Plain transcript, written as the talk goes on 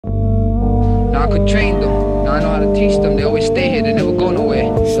Now I could train them. Now I know how to teach them. They always stay here. They never go nowhere.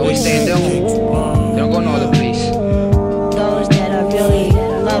 They always stay in their home. They don't go no other place. Those that I really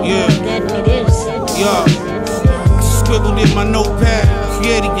love that it is. I scribbled in my notepad.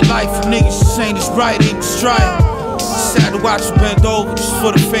 Creating your life for niggas just ain't as bright, ain't as stride. Sad to watch you bend over just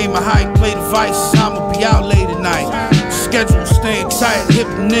for the fame of hype. Play devices, I'ma be out late at night. Schedule staying tight, hip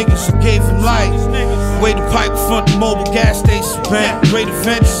the niggas who gave him life. Way the pipe front the mobile gas station bent. Great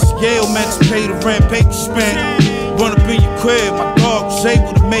events, Yale meant to pay the rent, paper spent. Run up in your crib, my dog was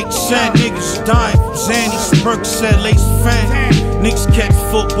able to make sense. Niggas dying from Xannies, Percocet, lace fan. Niggas catch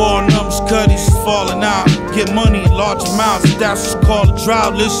football numbers, cutties falling out. Get money in large amounts, that's what's called a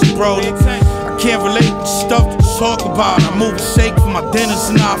drought. Listen, bro, I can't relate to stuff to talk about. I move a shake for my dinners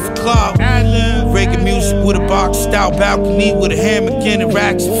and out for cloud. Reggae music with a box style balcony with a hammer again and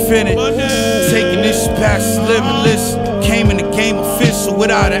racks infinite. Taking this past limitless. Came in the game official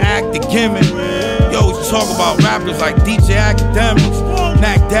without an active gimmick. Yo, we talk about rappers like DJ Academics.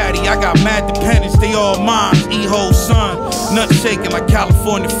 Mac Daddy, I got mad dependents, they all mine. E-Ho son, nut shaking like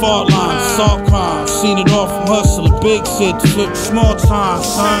California fault lines. Salt crime, seen it all from hustle to big shit to flip small time,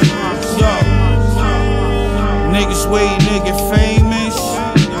 son. Yo, niggas waiting to get famous.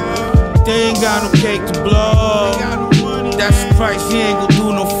 They ain't got no cake to blow. That's the price, he ain't gon'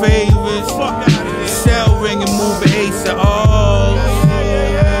 do no favors. Cell ring and move an ace of O's.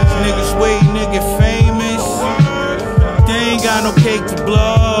 Niggas waiting to get famous. They ain't got no cake to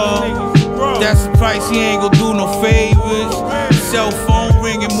blow. That's the price, he ain't gon' do no favors.